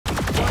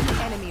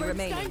enemy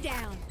remaining.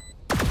 Down.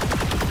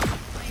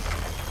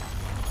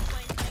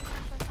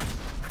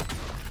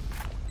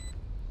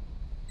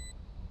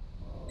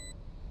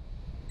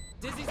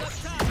 Dizzy's up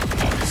top.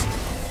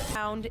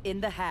 Pound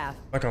in the half.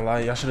 Not gonna lie,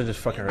 y'all should have just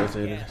fucking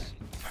rotated.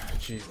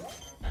 Jeez.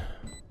 I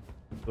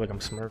feel like I'm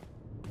smurf.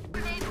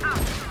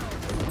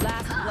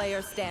 Last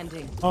player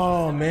standing.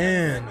 Oh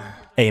man.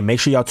 Hey, make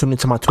sure y'all tune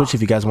into my Twitch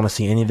if you guys want to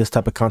see any of this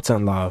type of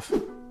content live.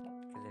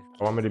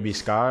 I want me to be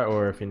Skye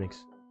or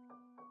Phoenix.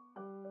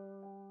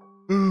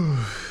 Ooh.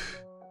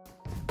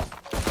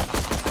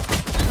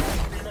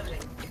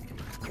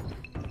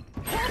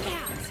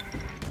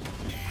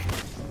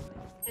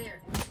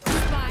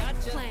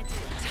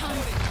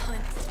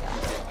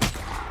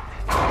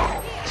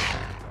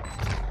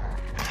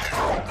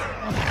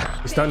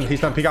 He's done.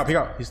 He's done. Peek out. Peek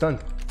out. He's done.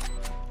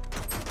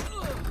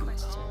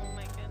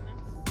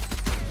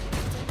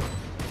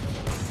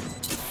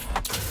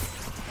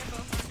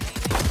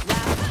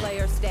 Last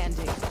player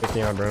standing.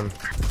 50 on brim.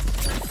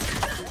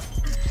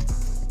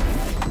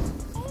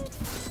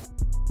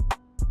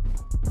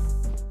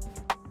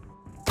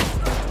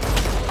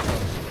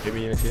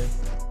 Maybe you didn't see it.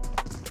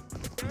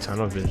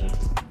 Tunnel vision.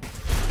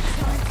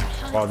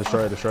 Oh,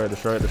 destroy it. Destroy it.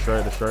 Destroy it. Destroy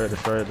it. Destroy it.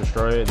 Destroy it.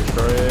 Destroy it.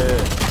 Destroy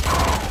it.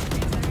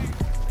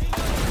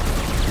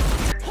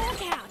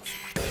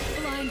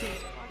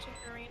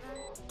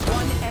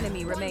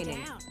 Enemy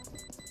remaining.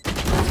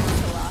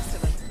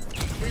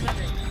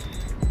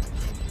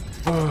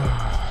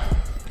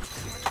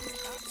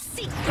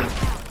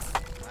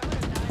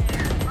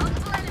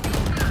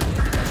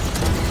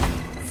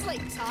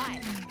 Sleep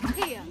time.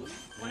 Here.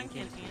 One in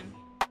canteen.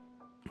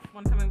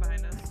 One coming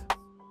behind us.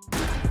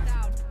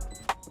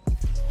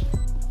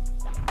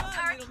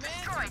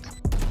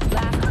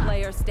 Last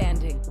player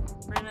standing.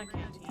 We're in a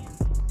canteen.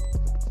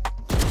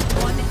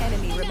 One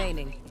enemy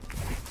remaining.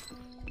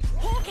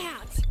 Hawk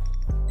out.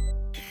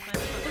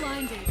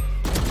 Blinded.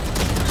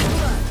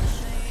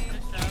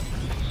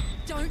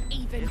 Don't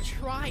even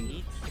try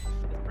me.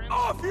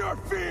 Off your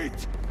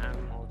feet!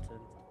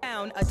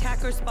 Down.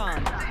 Attacker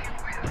spawn.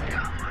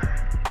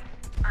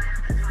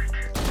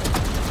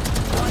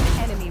 One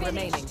enemy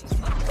remaining.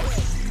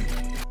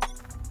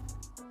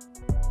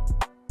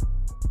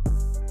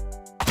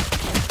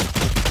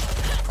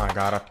 Oh my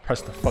god, I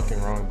pressed the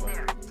fucking wrong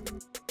button.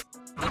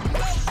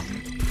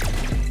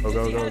 Go,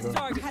 go, go, go.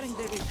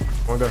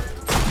 One go.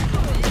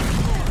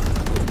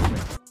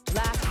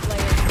 Last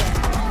player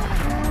standing.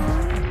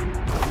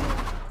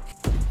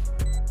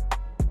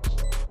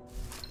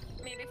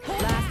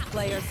 Last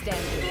player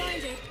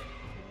standing.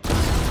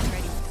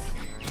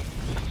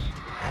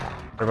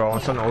 Bro, my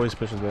son always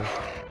pushes there.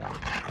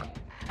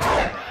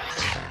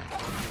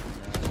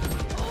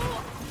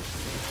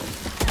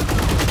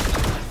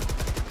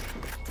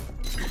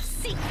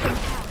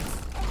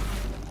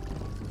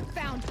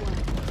 Found one.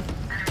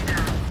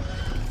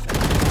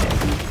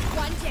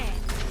 One dead.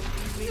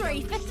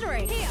 3 for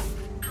 3. Here.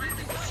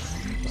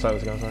 Sorry,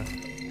 let's go, sorry.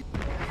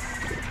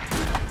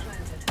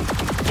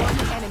 One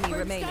enemy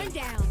remaining. Stone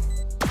down.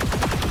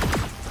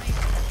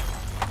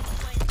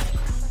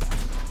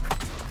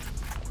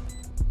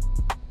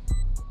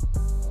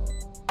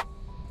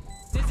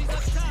 Dizzy's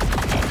up top.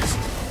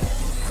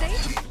 See?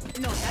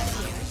 Not that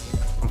serious.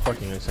 I'm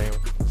fucking insane.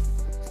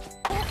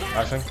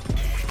 Flashing.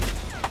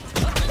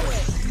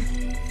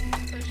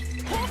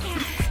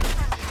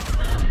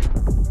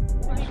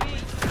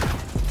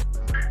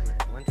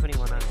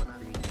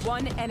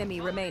 One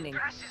enemy remaining.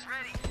 It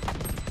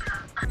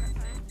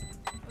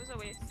was a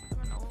waste. I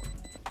don't know.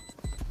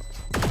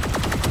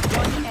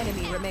 One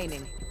enemy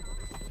remaining.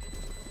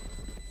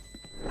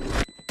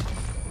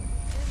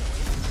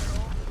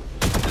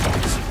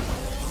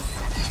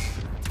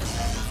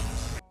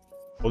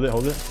 Hold it,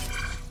 hold it.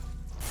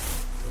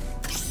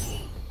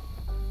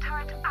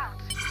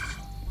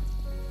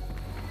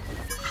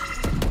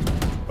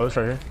 Oh, it's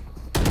right here.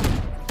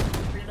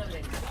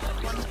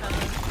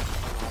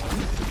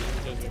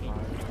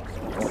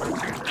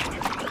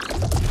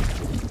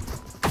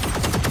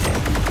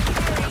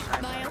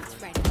 My ult's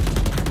ready.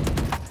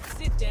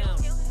 Sit down.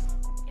 Heal.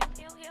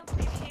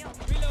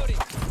 Reloading.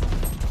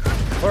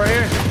 Oh, right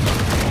here.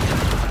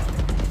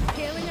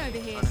 Healing over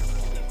here.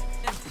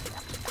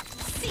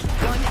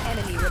 One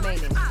enemy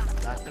remaining.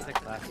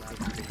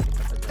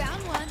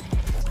 Found one.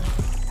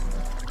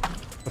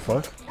 The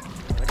fuck?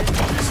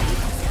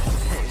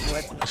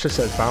 I just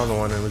said found the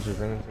one and was just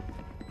running.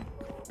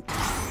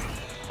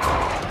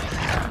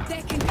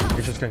 They can come.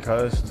 You're just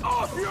concussed.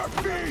 Off your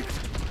feet!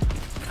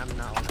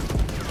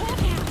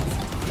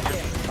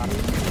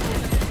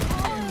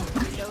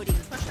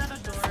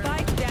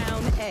 Spike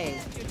down A.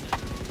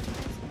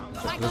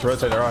 Just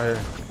rotate, they're all here.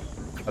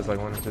 That's like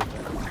 1 or 2.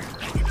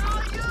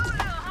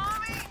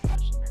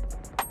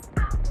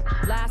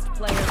 Last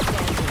player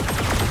standing.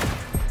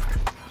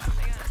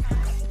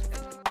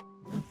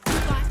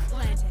 Spike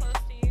planted.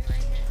 Close to you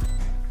right here.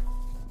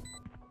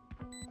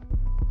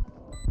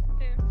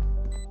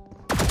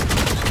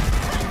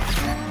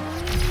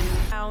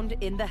 Pound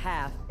in the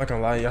half. Not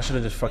gonna lie, y'all should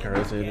have just fucking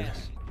rotated.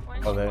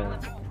 Oh, there.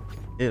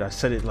 I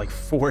said it like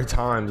 4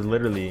 times,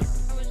 literally.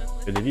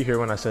 Dude, did you hear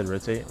when I said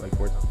rotate like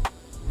 4 times?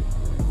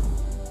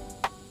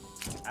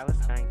 I was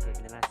trying to, and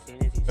then as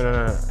soon as you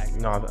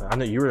No, I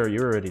know you were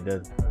already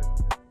dead.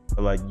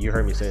 But like you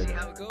heard me say it. See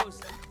how it goes.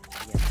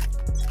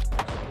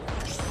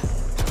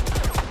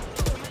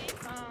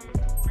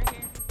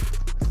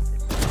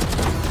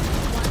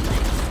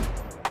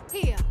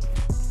 Here.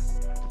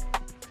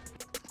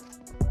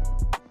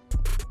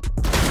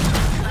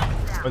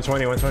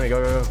 120,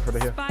 go for the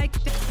here. Spike.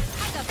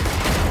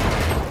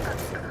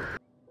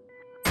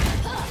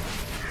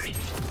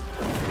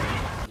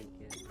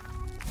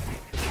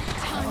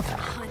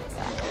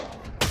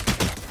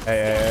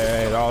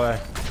 Hey, all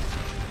that.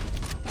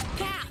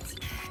 Cat.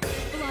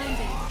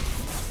 Blinded.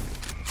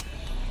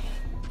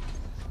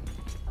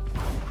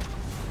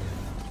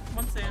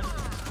 One sand.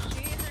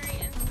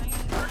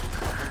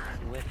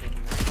 whipping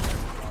her.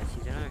 Yeah,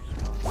 she's in her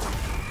smoke.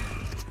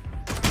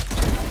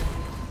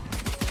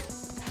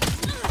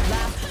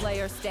 Last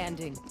player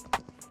standing.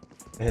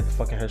 I hit the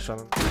fucking headshot.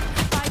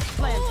 Spike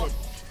planted.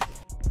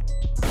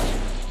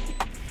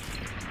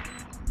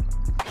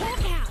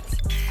 Hawk out.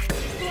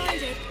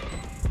 Blinded.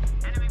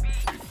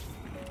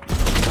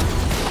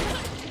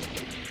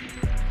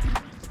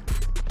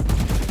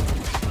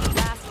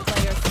 Last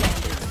player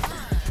standing.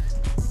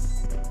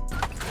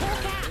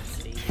 Hawk out.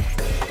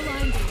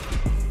 Blinded.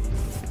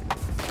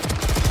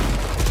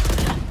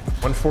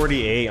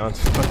 148 on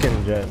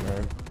fucking Jet,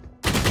 man.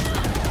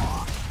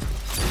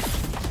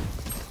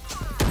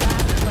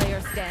 Last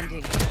player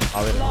standing.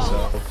 I'll leave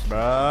myself,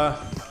 bruh.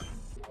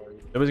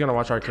 Nobody's gonna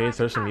watch arcades.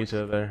 There's some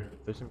YouTube there.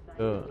 There's some.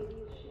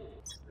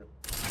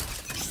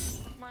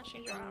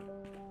 Watching drop.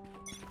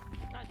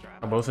 Not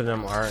drop. Both of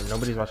them are.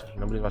 Nobody's watching.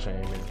 Nobody's watching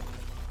aiming.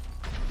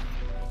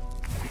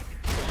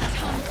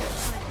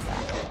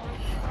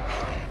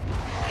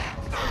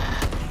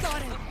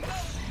 Got him.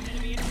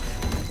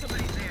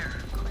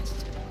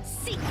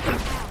 Seek him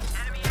out.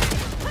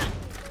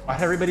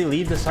 Why'd everybody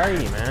leave the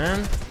party,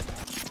 man?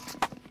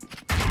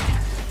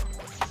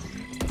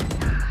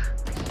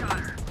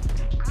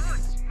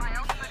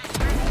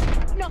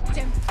 Knocked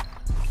him.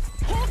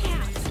 Hawk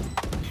out.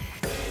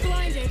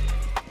 Blinded.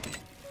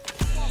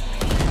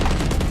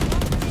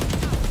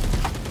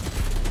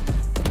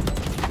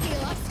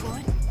 Heal up,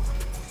 squad.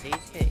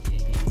 She's hit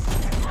 80.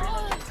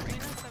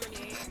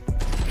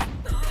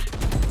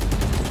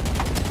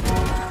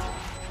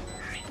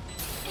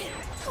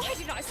 Why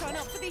did I sign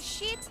up for this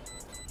shit?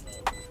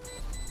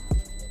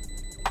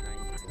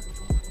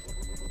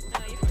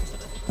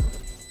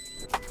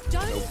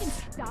 Don't even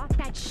start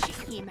that shit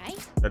here,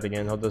 mate. That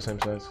again. Hold those same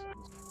size.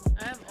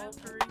 I have ult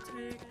for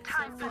retake.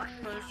 Something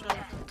push up.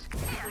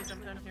 Please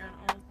jump down here and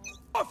ult.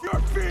 Off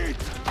your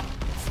feet!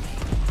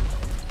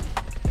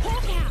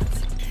 Hawk out.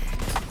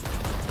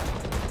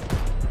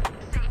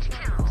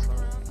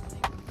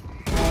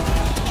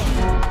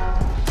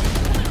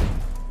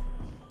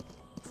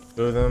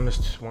 Two of them is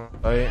just one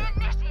fight.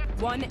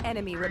 One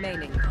enemy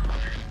remaining.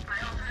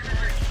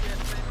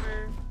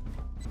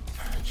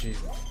 Jeez.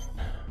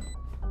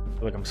 I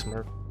feel like I'm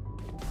smart.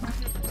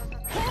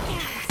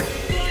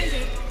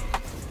 Blinded.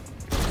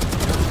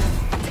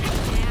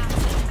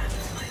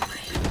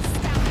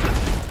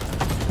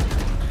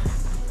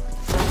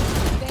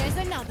 There's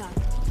another.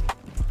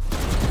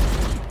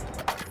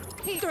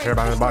 Here,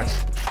 behind the box.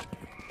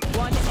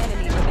 One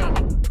enemy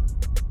remaining.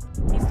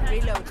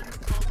 Reloading.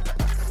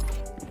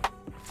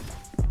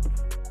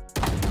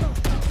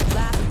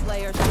 Last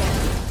player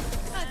standing.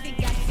 I think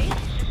that's it.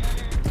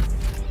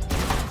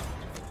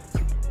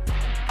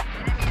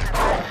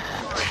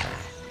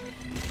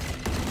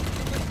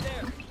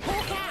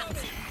 Hawk out.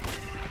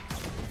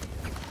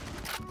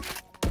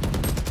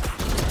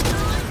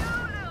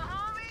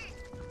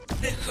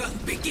 The hunt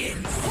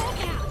begins.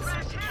 Hawk out.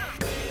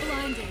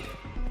 Blinded.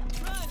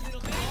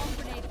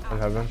 In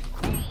heaven.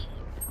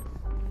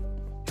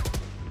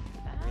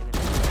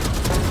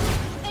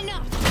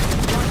 Enough.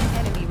 One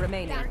enemy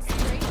remaining. That's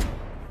three.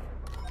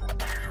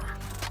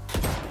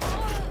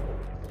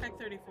 Tech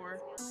 34.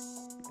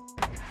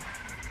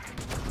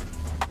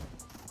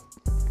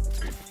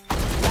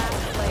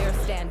 Last player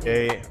standing.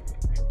 Okay.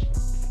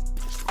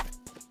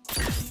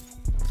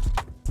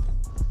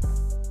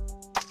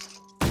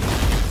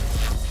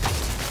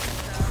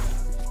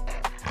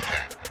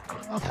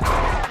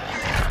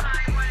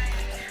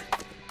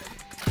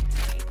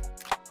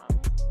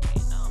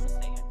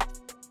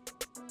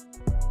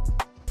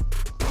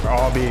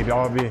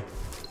 All B.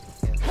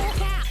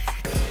 Hawk out.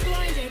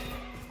 Blinded.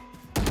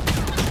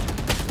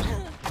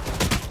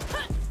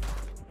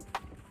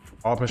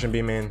 All pushing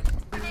B main.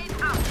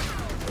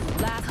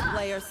 Last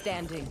player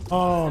standing.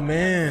 Oh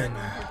man.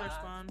 Hold their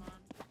spawn.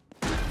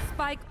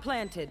 Spike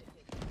planted.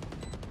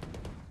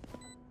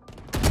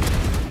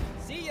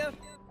 See ya.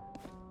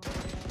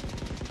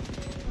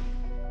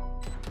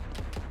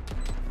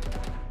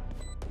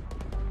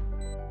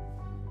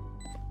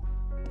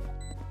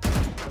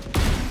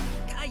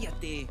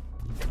 Cállate.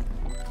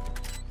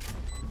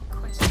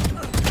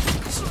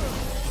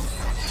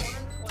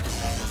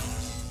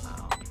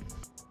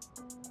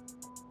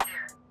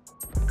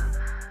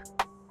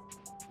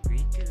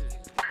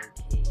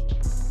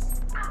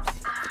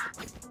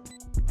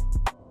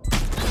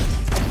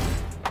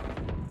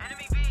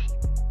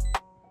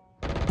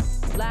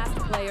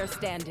 player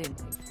standing.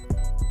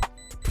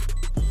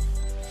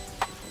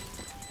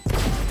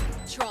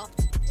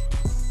 Dropped.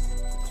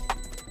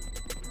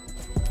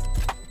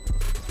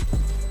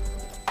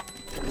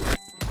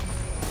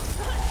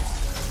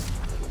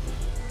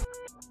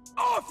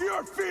 Off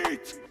your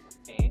feet!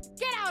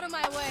 Get out of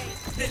my way!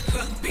 The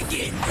hunt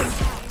begins.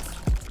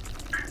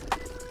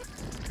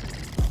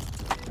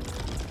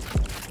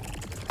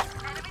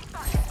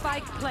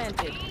 Spike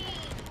planted.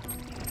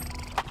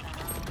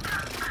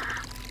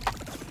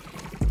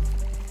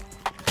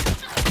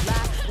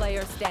 Last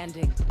player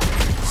standing.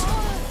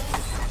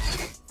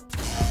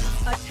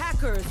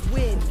 Attackers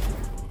win.